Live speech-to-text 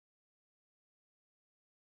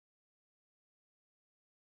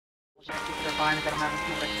Usein aina kerran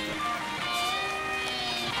mureksi.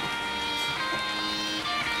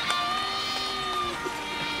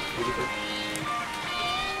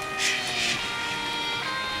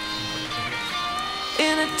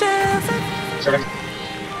 In a desert. Sorry.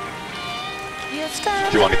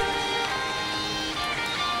 Do you want me?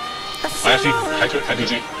 I actually, I do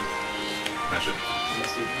G. Smash it.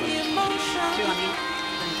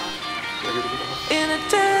 In a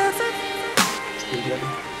desert.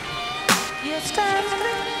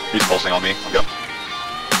 He's pulsing on me. I'm go.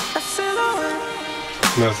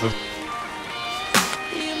 Massive.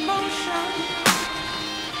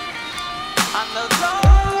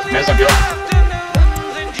 Yes, I'm go.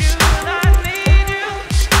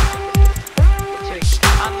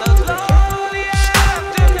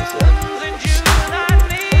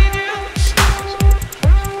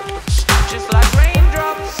 Just like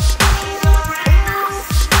raindrops.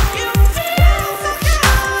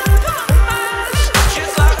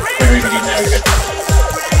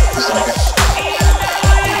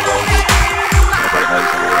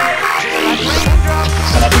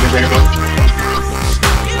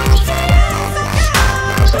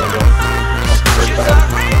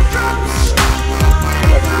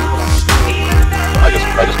 I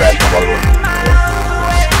just bashed my water.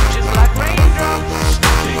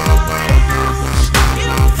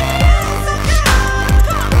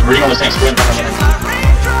 We're reading on the same screen.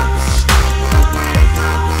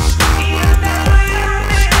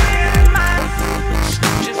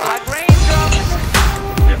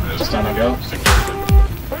 Yeah, just time I go.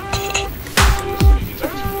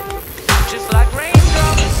 Just like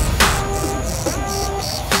raindrops.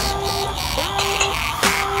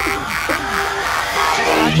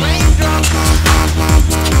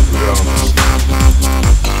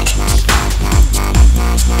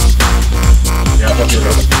 Yeah, I thought you were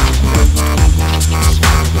going.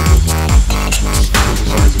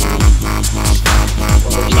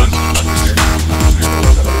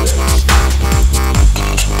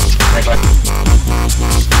 Tank line.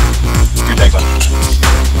 2 tanks line.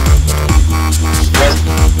 Guys.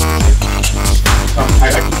 I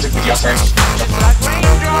took the sorry. Just like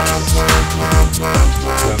raindrops.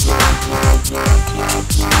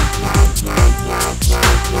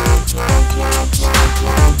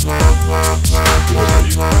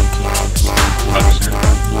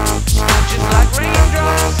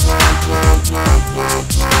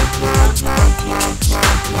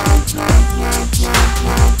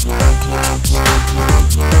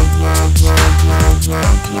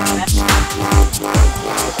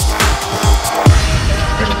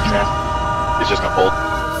 He's just gonna fold.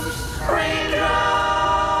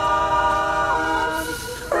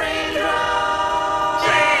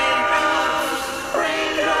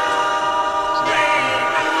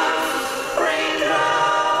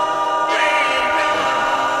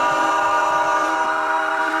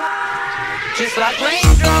 Just like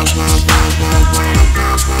raindrops.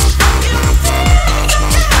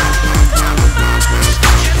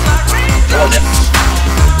 Oh, yeah.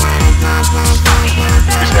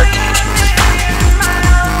 Respect.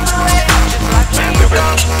 Man's over.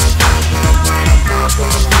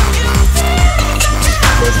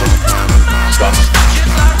 Stop.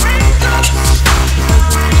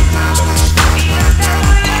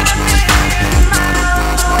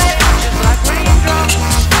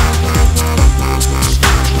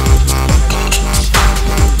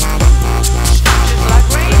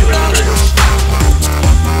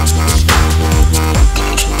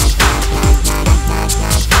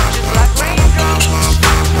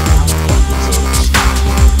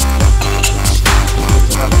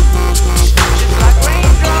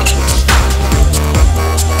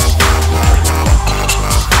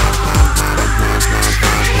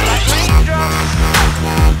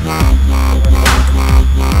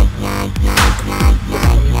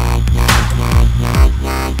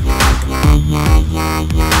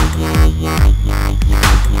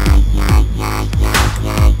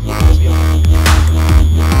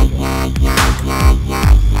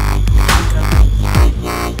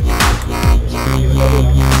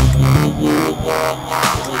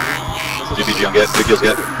 GPG on get, big deals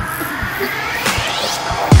get.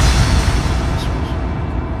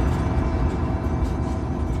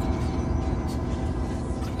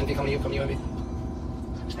 NP coming to you, NP.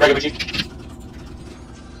 Break up, BG.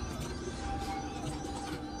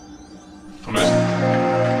 I'm nice.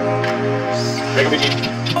 Break up, BG.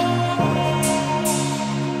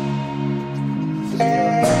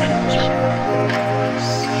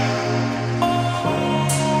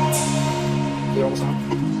 You're almost on.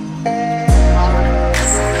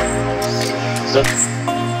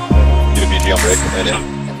 Need a BG on break and in.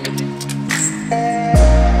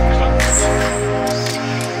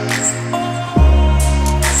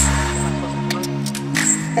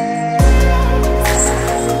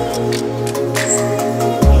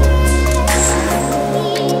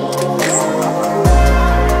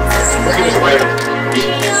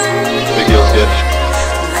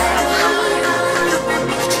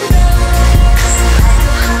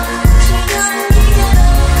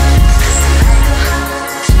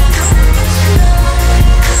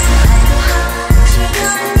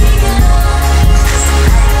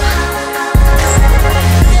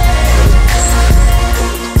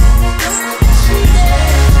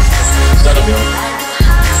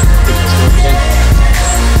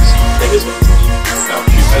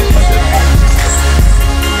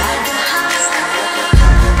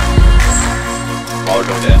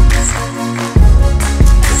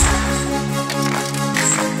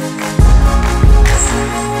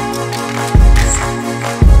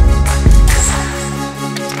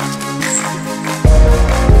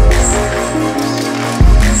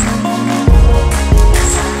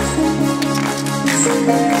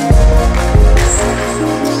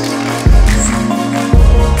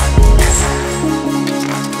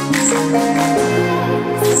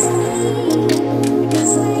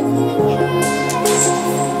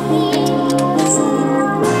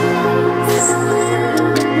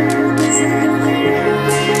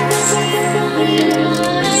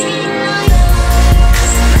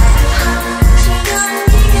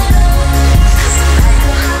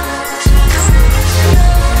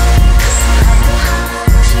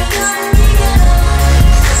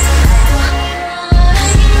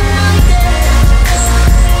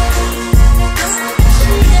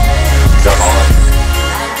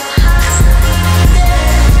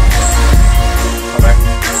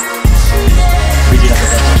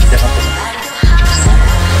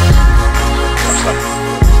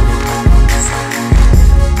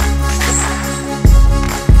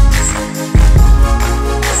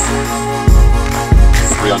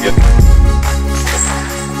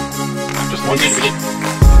 One beat, beat.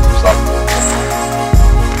 Stop.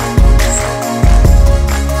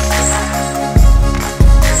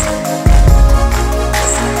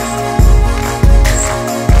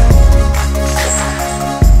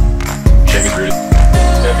 Shaving's rooted.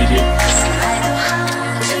 Yeah, BT.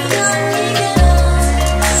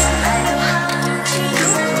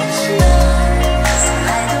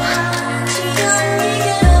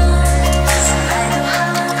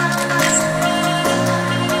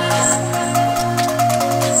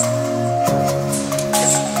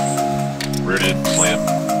 Rooted, slam.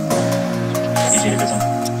 Easy to fizzle.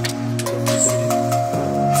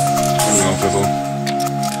 Moving on fizzle.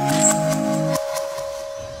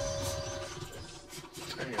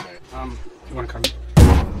 You want to come?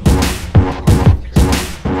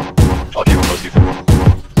 I'll keep it close, Ethan.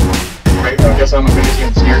 Right, I guess I'm a BG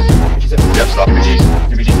and steer. Yep, stop. BG.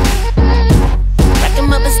 Rack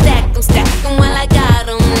 'em up and stack 'em while I got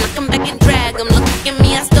 'em. Knock 'em back and drag 'em. Look at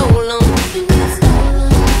me, I stole 'em.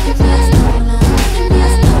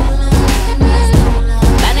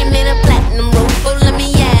 Body made a platinum rope, oh, let me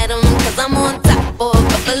at 'em. 'Cause I'm on top of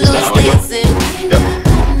Buffalo's dancing. Yep.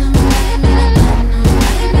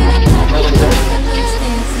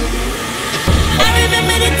 I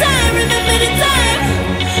remember the time.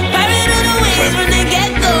 Pirate on the waves from the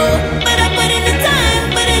get-go. But I put in the time.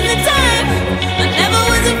 I never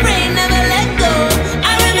was afraid, never let go.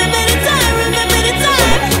 I remember the time.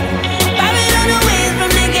 Pirate on the waves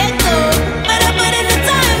from the get-go. But I put in the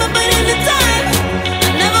time. I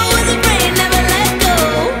never was afraid, never let go.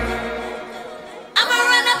 I'ma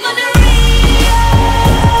run up on the Rio.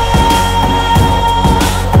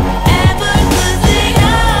 Ever since they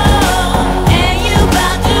know. And you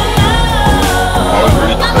about to know. Always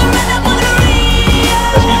rooted. I'ma run up on the Rio.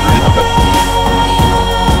 That's me rooted. Okay.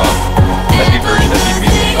 That's me rooted. That's me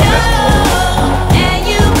rooted. And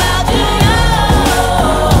you about to know.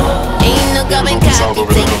 Ain't no coming Sounds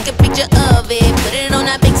over copy. the Take a picture of it. Put it on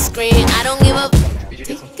a big screen. I don't give a take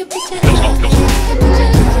a picture.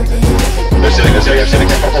 They're sitting.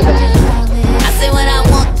 I say what I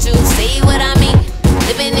want to, say what I mean.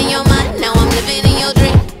 Living in your mind, now I'm living in your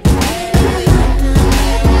dream.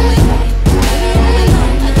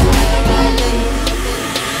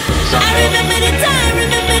 I remember the time.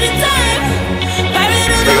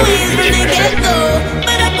 Pirate on the waves from the get-go.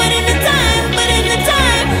 But I put in the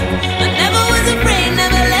time. I never was afraid,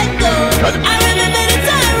 never let go. I remember the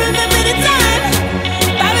time.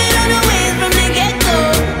 Pirate on the waves from the get-go.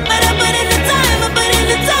 But I put in the time.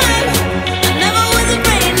 I never was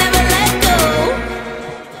afraid, never let go.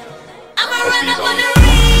 I'ma run up on the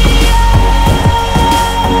Rio.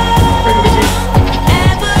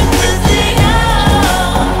 Ever since they know.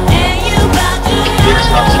 And you about to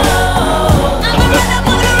know. I'ma run up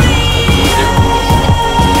on the Rio.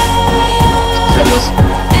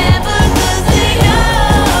 Ever since they know.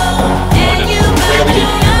 And you about to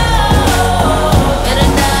know. Better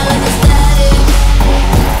die like a static.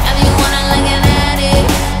 Everyone I like an addict.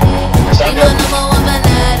 Ain't no number one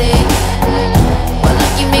fanatic. While I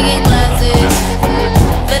keep making classics.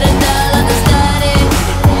 Better die like a static.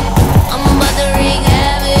 I'm about to wreak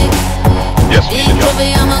havoc. Yes, Big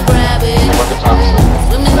trophy, I'ma grab it.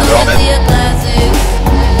 Swimming They're all through men. a classic.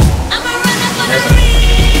 I'ma run up on the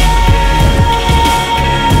Rio.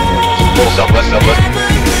 Full southwest. Ever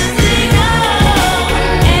since they know.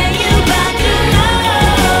 And you about to know.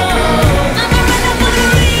 I'ma run up on the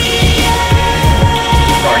Rio.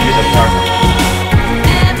 Car, use it, car.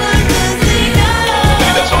 Ever since they know. I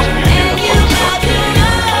need that sauce for you. And you about to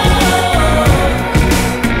know.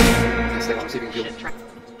 Next thing, I'm receiving field.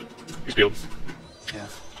 He's peeled. Yeah.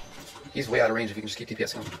 He's way out of range if you can just keep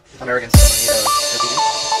DPSing him. I'm arrogant, so I need a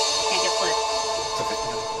Can't get flipped. It's okay.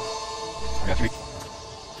 I got 3.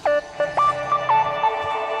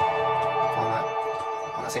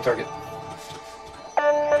 On that same target.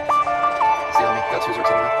 See on me. Got 2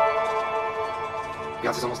 zerks on me.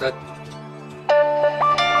 Beyonce's almost dead.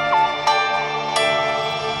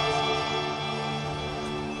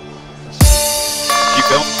 Keep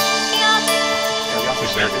going. Yeah,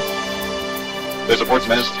 Who's Beyonce's there? dead. There's supports,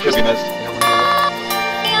 Mez. Frisbee Mez. Yeah, one more.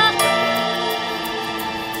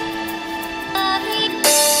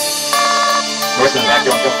 North and back.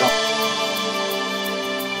 Go.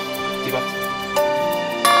 Debuffed.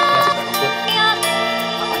 Beyonce's back on foot.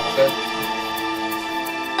 Almost dead.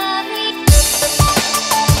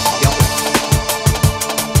 Beyonce.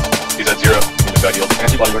 He's at 0. He just got healed.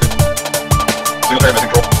 Anti-body worker. Single player Mez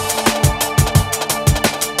control.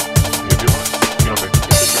 You do one. You don't think.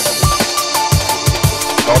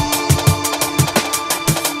 Call.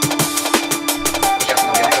 Jaxx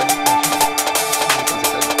on Beyonce. Beyonce's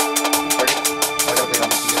dead. Target.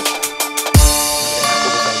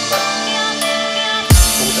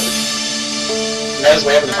 Sped is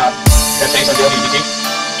way up at the top. Got tanks on Goulding UBT.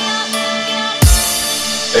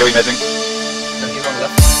 AoE mezzing. He's on the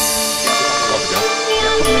left. Love to go.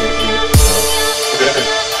 We're good.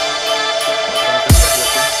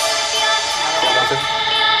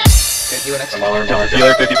 Okay, healer next. I'm all around.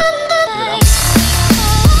 Healer 50%. Healer down.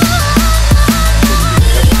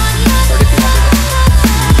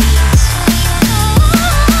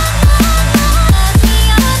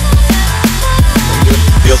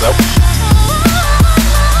 Heals out.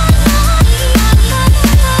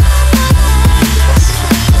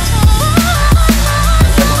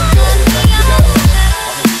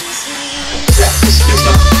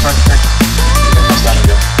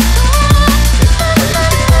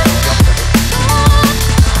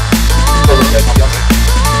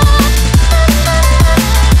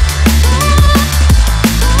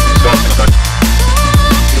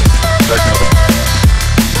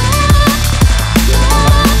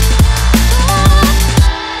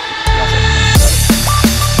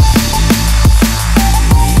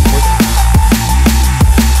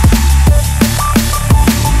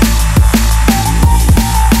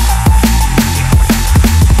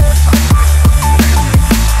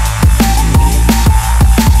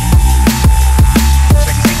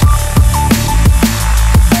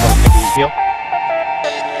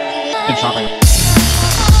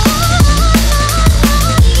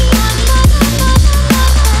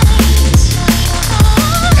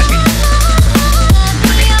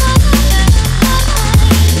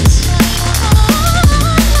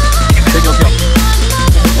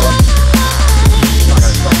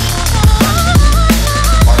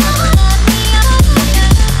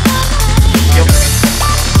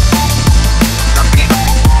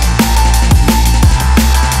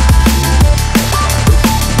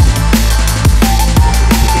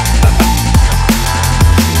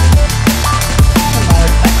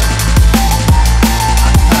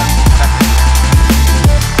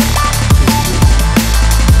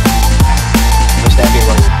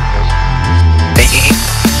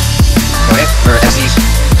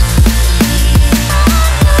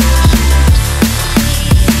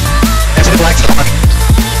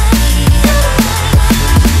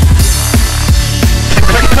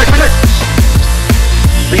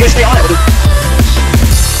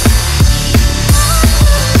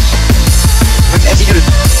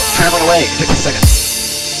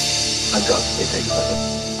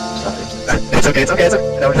 It's okay, it's okay, it's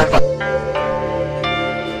okay. No, we're having fun.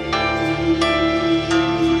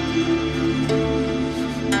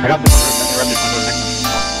 I got this.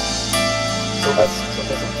 So that's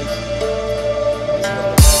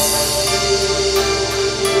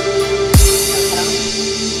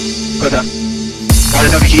good done. Water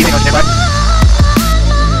no VG, anything on nearby?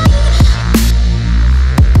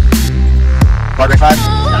 Bar grade 5.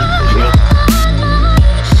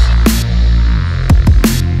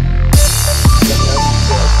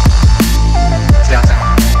 Stay on sound.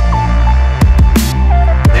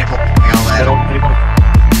 They pull. Hang on, lad.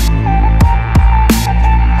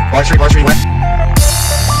 Bar 3, win.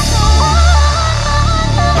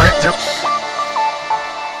 Target, 0.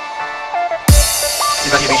 See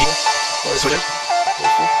about VG. Switch it.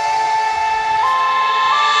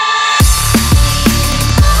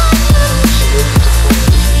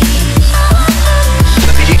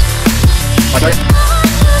 VG. One target.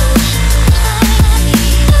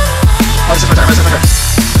 Oh, this is my turn.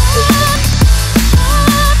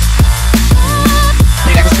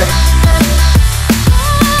 Need necklace, okay.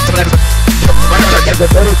 Someone necklace. My turn. Get it.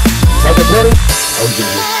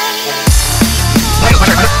 My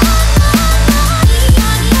turn.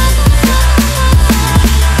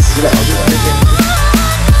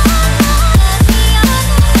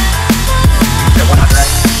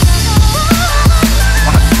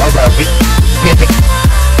 We had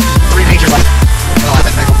 3 majors left. Oh, I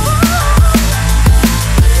think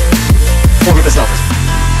we'll group this up.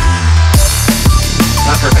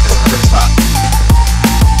 Not perfect, it's a perfect spot.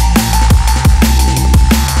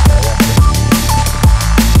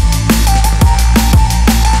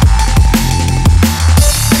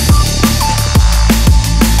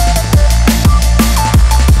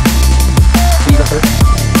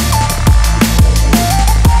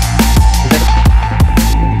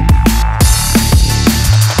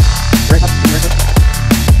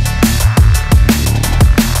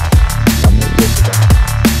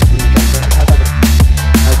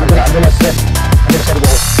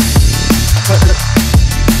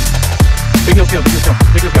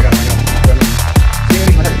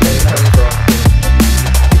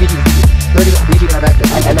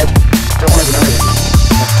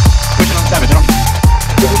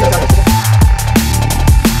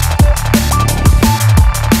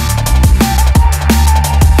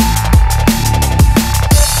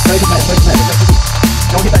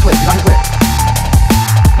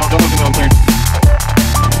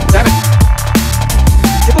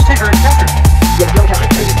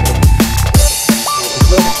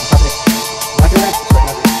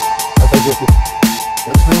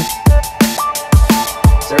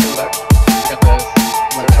 got this.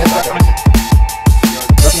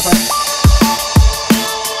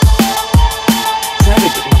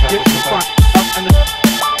 Savage, get the fuck up and then...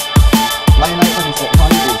 Lion Knight fucking set. How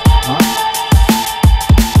do you do? Huh?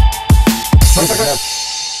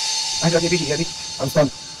 I got BG, I'm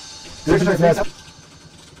stunned.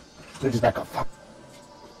 They're just back up. Fuck.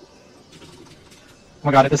 Oh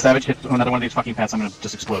my god, if the Savage hits another one of these fucking pets, I'm gonna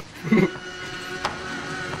just explode.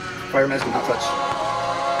 Fire meds do not touch.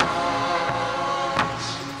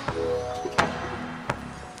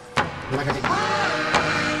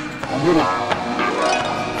 I'm doing it.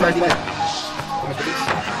 Try delay.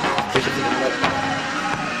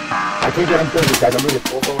 I can't get unfurled, guys. I'm moving.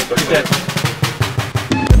 He's dead.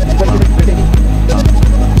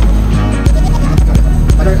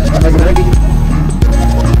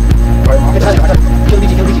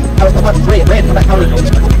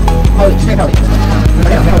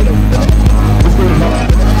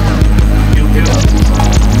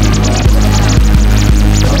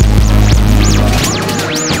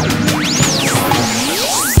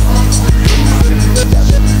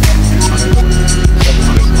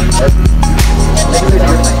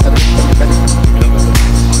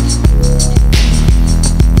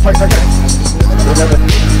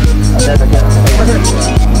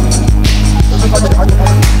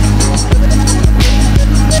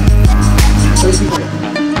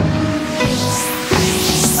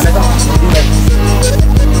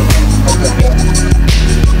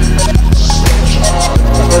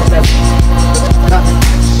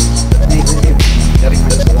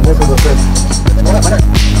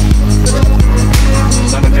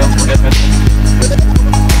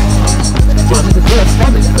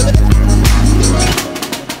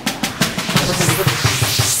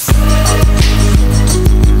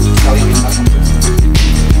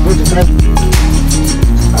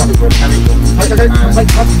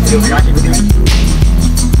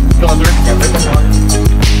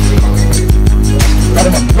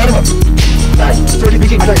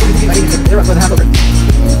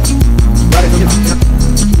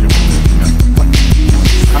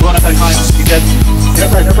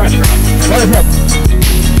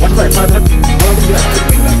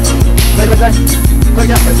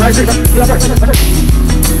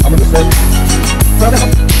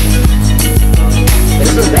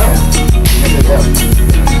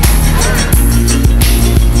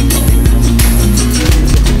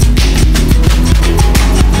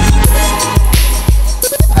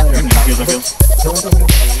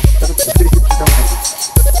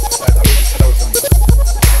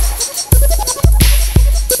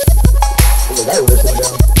 That was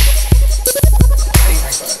down.